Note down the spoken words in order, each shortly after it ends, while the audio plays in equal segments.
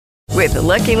With the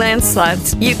Lucky Land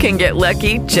Slots, you can get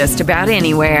lucky just about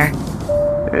anywhere.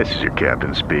 This is your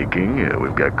captain speaking.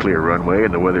 We've got clear runway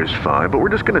and the weather's fine, but we're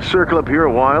just going to circle up here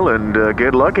a while and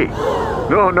get lucky.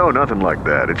 No, nothing like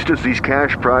that. It's just these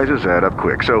cash prizes add up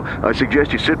quick. So I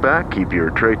suggest you sit back, keep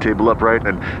your tray table upright,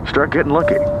 and start getting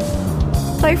lucky.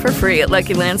 Play for free at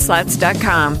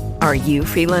LuckyLandSlots.com. Are you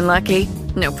feeling lucky?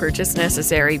 No purchase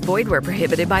necessary. Void where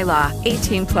prohibited by law.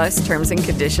 18 plus terms and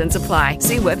conditions apply.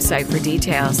 See website for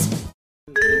details.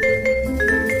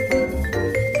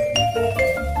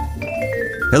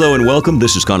 Hello and welcome.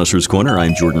 This is Connoisseur's Corner.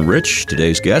 I'm Jordan Rich.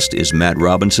 Today's guest is Matt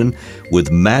Robinson with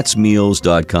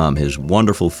mattsmeals.com, his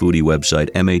wonderful foodie website,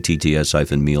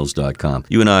 matts-meals.com.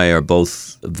 You and I are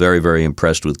both very, very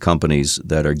impressed with companies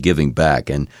that are giving back,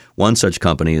 and one such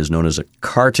company is known as a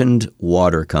cartoned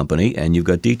water company, and you've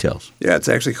got details. Yeah, it's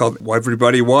actually called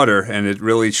Everybody Water, and it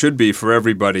really should be for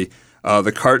everybody.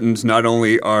 The cartons not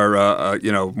only are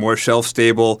more shelf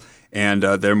stable, and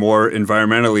they're more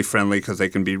environmentally friendly because they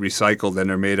can be recycled and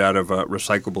they're made out of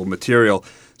recyclable material.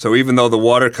 So even though the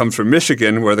water comes from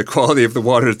Michigan, where the quality of the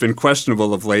water has been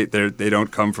questionable of late, they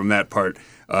don't come from that part.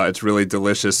 It's really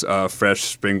delicious, fresh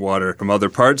spring water from other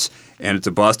parts, and it's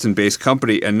a Boston-based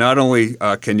company. And not only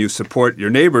can you support your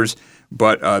neighbors,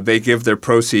 but they give their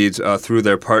proceeds through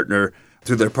their partner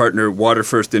Water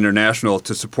First International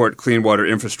to support clean water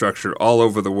infrastructure all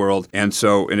over the world. And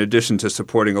so in addition to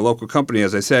supporting a local company,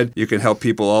 as I said, you can help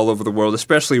people all over the world,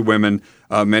 especially women,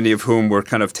 many of whom were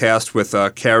kind of tasked with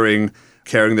carrying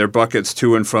their buckets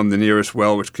to and from the nearest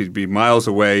well, which could be miles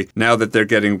away. Now that they're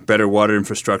getting better water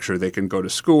infrastructure, they can go to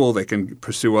school, they can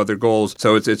pursue other goals.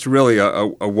 So it's really a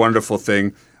wonderful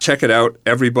thing. Check it out,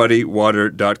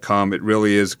 everybodywater.com. It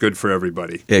really is good for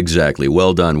everybody. Exactly.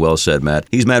 Well done. Well said, Matt.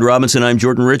 He's Matt Robinson. I'm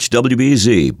Jordan Rich,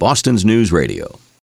 WBZ, Boston's News Radio.